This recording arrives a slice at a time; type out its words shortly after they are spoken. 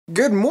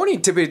Good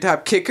morning, Tippity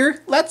Top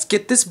Kicker. Let's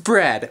get this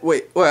bread.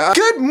 Wait, what?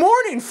 Good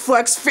morning,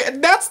 Flex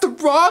Fan. That's the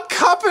wrong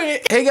company.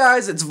 Hey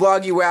guys, it's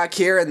You WACK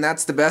here, and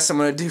that's the best I'm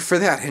gonna do for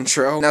that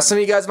intro. Now, some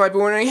of you guys might be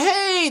wondering,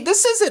 hey,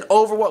 this isn't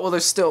Overwatch. Well,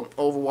 there's still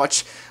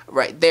Overwatch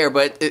right there,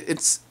 but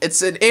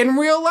it's an in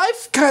real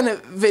life kind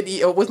of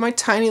video with my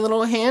tiny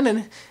little hand,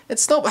 and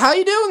it's Snowball. How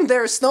you doing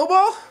there,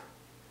 Snowball?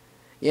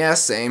 Yeah,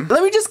 same.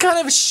 Let me just kind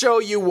of show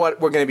you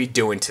what we're gonna be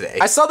doing today.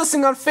 I saw this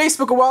thing on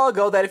Facebook a while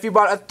ago that if you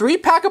bought a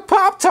 3-pack of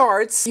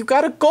Pop-Tarts, you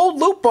got a gold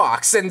loot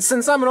box. And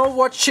since I'm an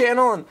Overwatch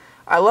channel and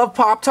I love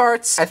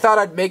Pop-Tarts, I thought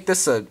I'd make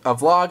this a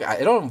vlog. I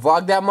don't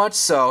vlog that much,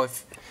 so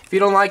if you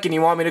don't like it and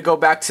you want me to go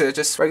back to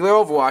just regular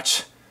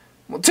Overwatch,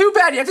 well, too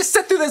bad, you have to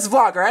sit through this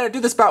vlog, alright? I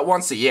do this about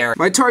once a year.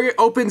 My Target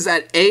opens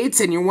at 8,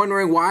 and you're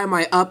wondering why am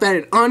I up at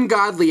an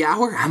ungodly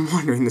hour? I'm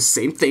wondering the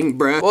same thing,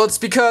 bruh. Well, it's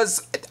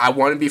because I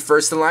want to be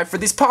first in line for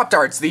these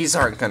Pop-Tarts. These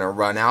aren't gonna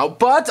run out.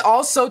 But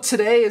also,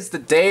 today is the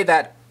day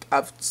that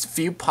a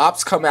few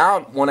Pops come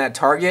out, one at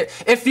Target.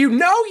 If you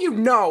know, you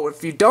know.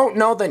 If you don't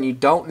know, then you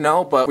don't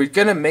know. But we're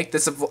gonna make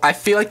this I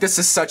feel like this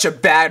is such a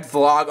bad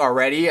vlog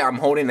already. I'm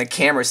holding the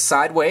camera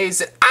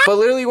sideways. But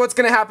literally what's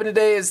gonna happen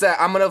today is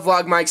that I'm gonna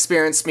vlog my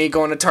experience, me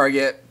going to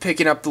Target,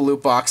 picking up the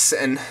loot box,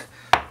 and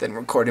then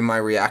recording my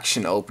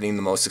reaction to opening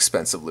the most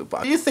expensive loot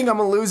box. Do you think I'm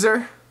a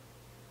loser?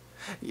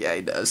 Yeah,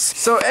 he does.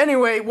 So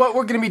anyway, what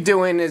we're gonna be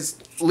doing is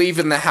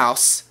leaving the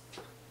house.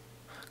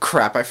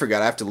 Crap, I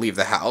forgot I have to leave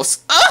the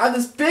house. I have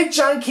this big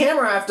giant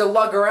camera I have to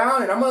lug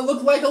around, and I'm gonna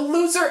look like a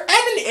loser and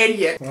an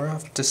idiot. We're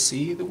off to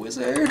see the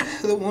wizard,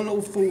 the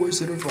 104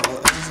 Wizard of Oz.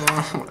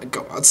 I wanna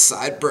go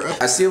outside, bro.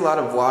 I see a lot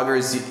of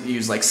vloggers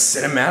use like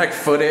cinematic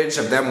footage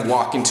of them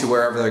walking to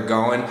wherever they're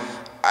going.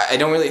 I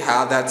don't really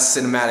have that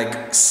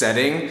cinematic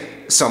setting,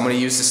 so I'm gonna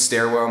use the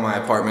stairwell in my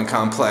apartment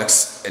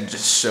complex and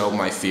just show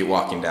my feet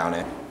walking down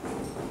it.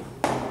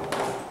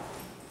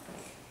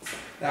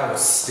 That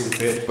was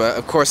stupid. But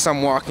of course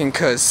I'm walking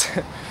cause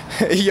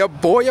ya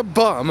boy a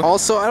bum.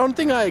 Also, I don't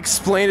think I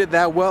explained it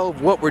that well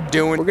of what we're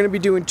doing. We're gonna be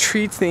doing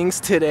 3 things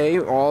today,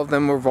 all of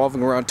them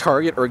revolving around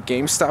Target or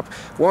GameStop.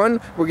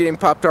 1, we're getting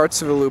Pop-Tarts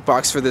for the loot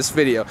box for this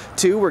video.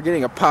 2, we're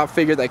getting a pop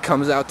figure that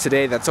comes out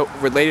today that's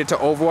related to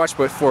Overwatch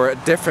but for a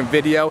different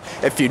video.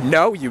 If you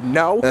know, you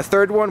know. The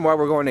 3rd one, while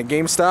we're going to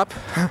GameStop,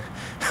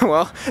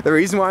 well, the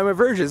reason why I'm a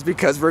virgin is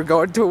because we're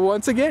going to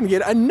once again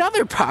get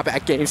another pop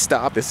at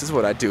GameStop. This is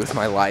what I do with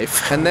my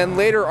life. And then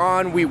later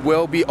on, we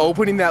will be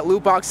opening that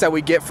loot box that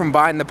we get from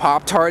buying the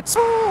Pop-Tarts.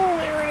 Oh,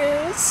 there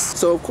it is.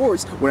 So of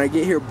course, when I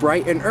get here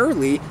bright and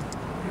early,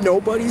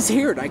 nobody's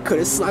here. And I could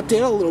have slept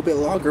in a little bit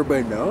longer,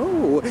 but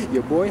no,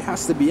 your boy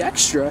has to be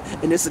extra.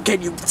 And this,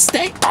 can you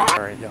stay on?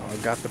 Alright, y'all, I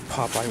got the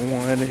pop I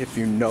wanted. If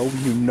you know,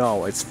 you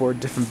know. It's for a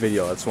different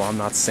video, that's why I'm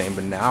not saying.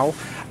 But now,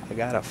 I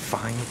gotta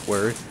find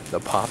where the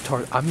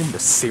Pop-Tart. I'm in the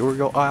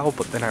cereal aisle,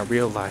 but then I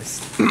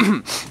realized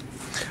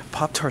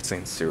Pop-Tarts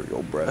ain't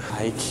cereal, bruh.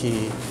 I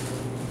can't.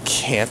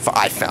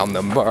 I found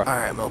them, bruh.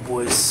 Alright, my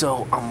boys.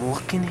 So I'm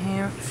looking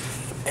here,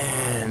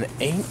 and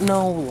ain't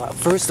no.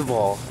 First of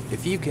all,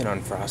 if you get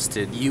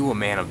unfrosted, you a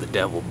man of the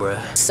devil,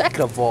 bruh.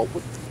 Second of all,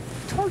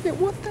 Target,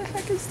 what the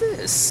heck is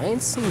this? I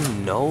ain't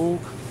seen no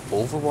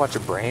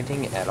Overwatch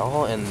branding at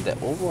all, and the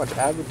Overwatch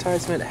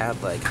advertisement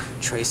had like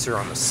Tracer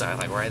on the side,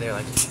 like right there,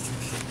 like.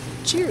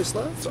 Cheers,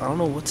 love. So I don't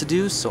know what to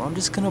do, so I'm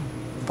just gonna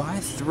buy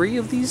 3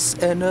 of these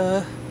and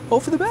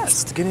hope for the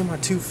best. Getting my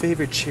 2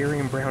 favorite cherry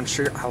and brown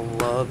sugar. I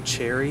love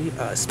cherry,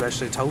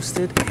 especially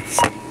toasted.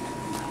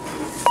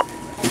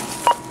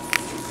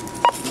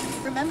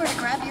 Remember to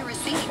grab your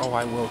receipt. Oh,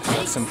 I will, because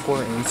that's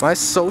important. My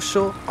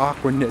social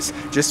awkwardness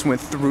just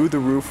went through the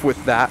roof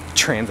with that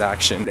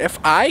transaction. If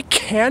I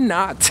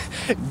cannot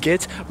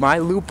get my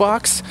loot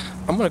box,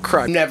 I'm gonna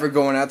cry. I'm never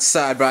going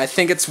outside, but I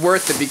think it's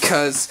worth it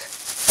because...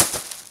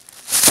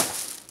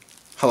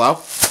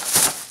 Hello?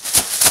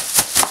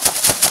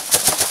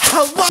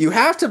 Hello? You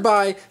have to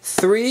buy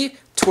 3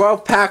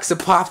 12-packs of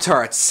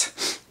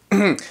Pop-Tarts.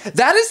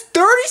 That is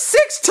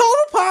 36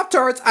 total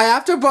Pop-Tarts I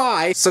have to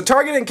buy. So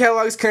Target and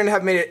Kellogg's couldn't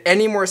have made it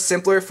any more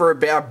simpler for a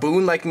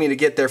baboon like me to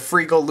get their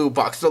free gold loot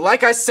box. So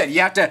like I said, you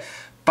have to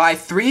buy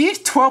 3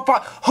 12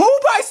 Pop. Who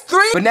buys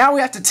 3? But now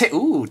we have to take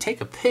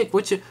a pic.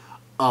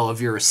 Of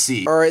your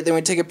receipt. Alright, then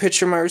we take a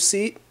picture of my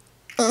receipt.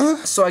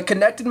 So I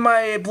connected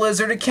my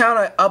Blizzard account,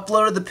 I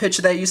uploaded the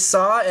picture that you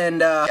saw,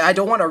 and I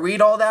don't want to read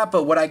all that,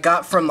 but what I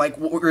got from like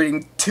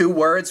reading 2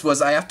 words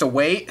was I have to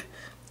wait,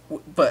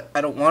 but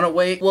I don't want to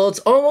wait. Well, it's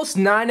almost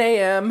 9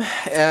 a.m.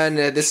 and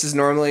this is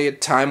normally a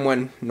time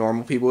when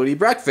normal people would eat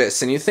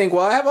breakfast, and you think,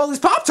 well, I have all these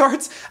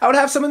Pop-Tarts, I would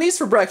have some of these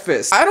for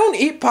breakfast. I don't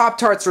eat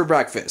Pop-Tarts for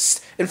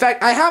breakfast. In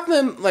fact, I have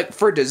them like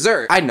for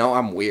dessert. I know,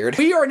 I'm weird.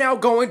 We are now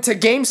going to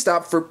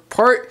GameStop for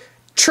part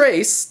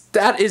Trace,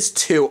 that is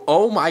 2.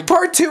 Oh my.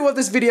 Part 2 of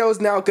this video is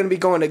now going to be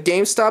going to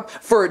GameStop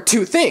for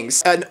 2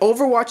 things. An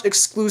Overwatch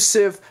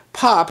exclusive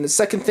pop, and the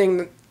second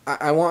thing,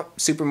 I want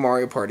Super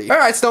Mario Party.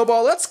 Alright,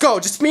 Snowball, let's go.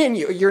 Just me and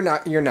you. You're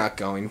not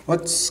going.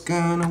 What's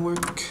gonna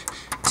work?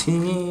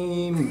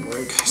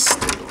 Teamwork. I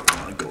still don't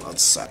want to go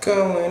outside.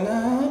 Going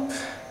up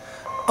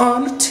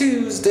On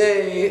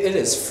Tuesday, it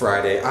is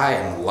Friday. I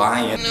am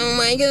lying. Oh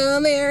my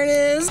god, there it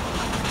is.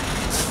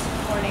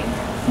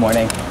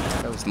 Morning.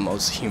 That was the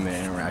most human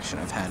interaction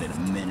I've had in a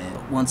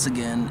minute. Once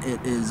again,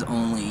 it is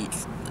only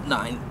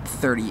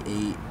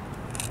 9:38.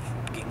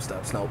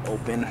 GameStop's now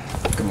open.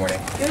 Good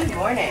morning. Good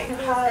morning. You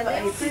have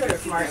a pre-order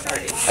for Mario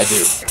Party. I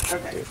do.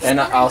 Okay.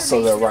 And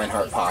also the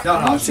Reinhardt Pop.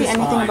 I don't see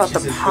anything about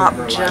the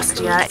pop just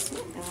yet.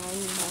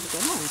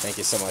 Thank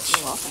you so much.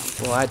 You're welcome.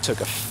 Well, I took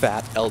a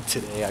fat L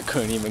today. I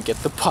couldn't even get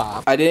the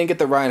pop. I didn't get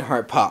the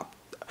Reinhardt Pop.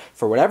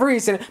 For whatever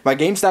reason, my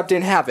GameStop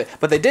didn't have it.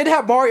 But they did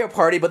have Mario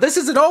Party, but this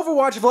is an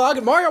Overwatch vlog,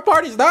 and Mario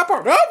Party's not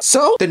part of it.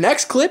 So, the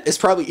next clip is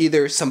probably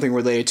either something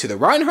related to the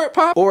Reinhardt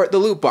Pop or the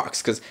loot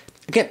box, because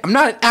again, I'm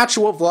not an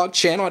actual vlog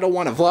channel. I don't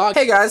want to vlog.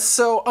 Hey guys,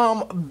 so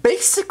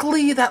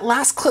basically that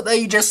last clip that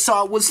you just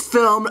saw was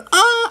filmed,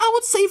 I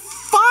would say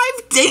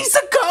 5 days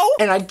ago.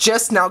 And I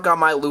just now got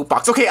my loot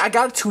box. Okay, I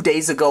got it 2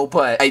 days ago,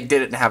 but I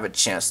didn't have a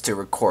chance to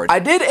record. I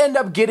did end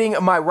up getting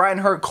my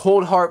Reinhardt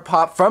Cold Heart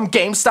Pop from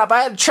GameStop.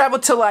 I had to travel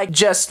to like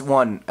just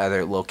one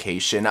other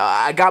location.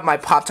 I got my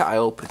Pop-Tart. I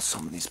opened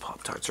some of these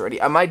Pop-Tarts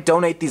already. I might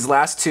donate these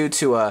last two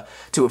to a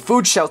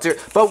food shelter.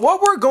 But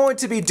what we're going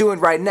to be doing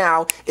right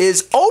now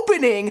is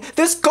opening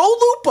this gold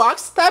loot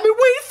box that I've been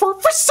waiting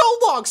for so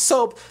long.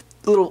 So,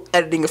 little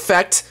editing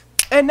effect.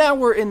 And now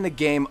we're in the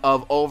game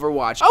of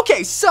Overwatch.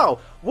 Okay, so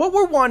what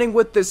we're wanting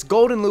with this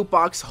golden loot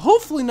box,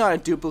 hopefully not a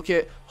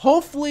duplicate,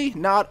 hopefully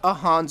not a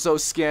Hanzo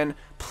skin.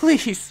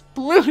 Please,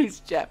 please,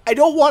 Jeff. I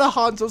don't want a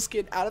Hanzo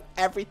skin out of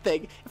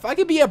everything. If I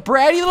could be a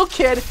bratty little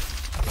kid,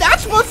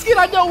 that's one skin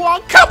I don't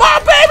want. Come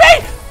on,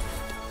 baby!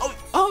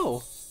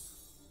 Oh,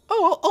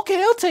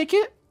 okay, I'll take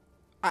it.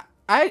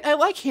 I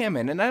like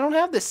Hammond, and I don't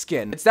have this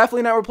skin. It's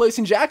definitely not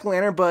replacing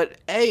Jack-O-Lantern, but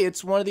hey,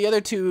 it's one of the other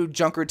two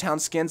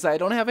Junkertown skins that I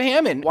don't have a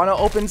Hammond. Want to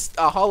open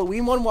a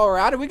Halloween one while we're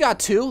at it? We got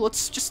two.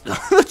 Let's just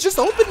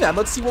open them.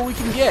 Let's see what we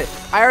can get.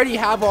 I already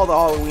have all the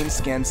Halloween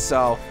skins,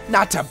 so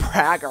not to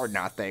brag or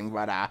nothing,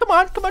 but come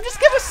on, just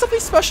give us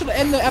something special to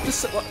end the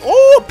episode.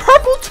 Oh,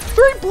 purple,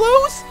 3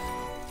 blues.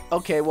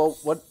 Okay, well,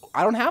 what?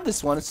 I don't have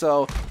this one,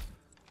 so.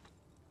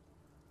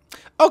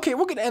 Okay,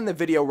 we're gonna end the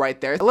video right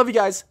there. I love you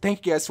guys.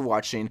 Thank you guys for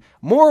watching.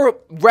 More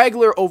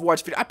regular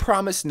Overwatch videos. I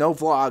promise no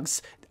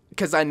vlogs,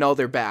 because I know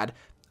they're bad.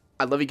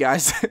 I love you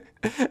guys,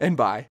 and bye.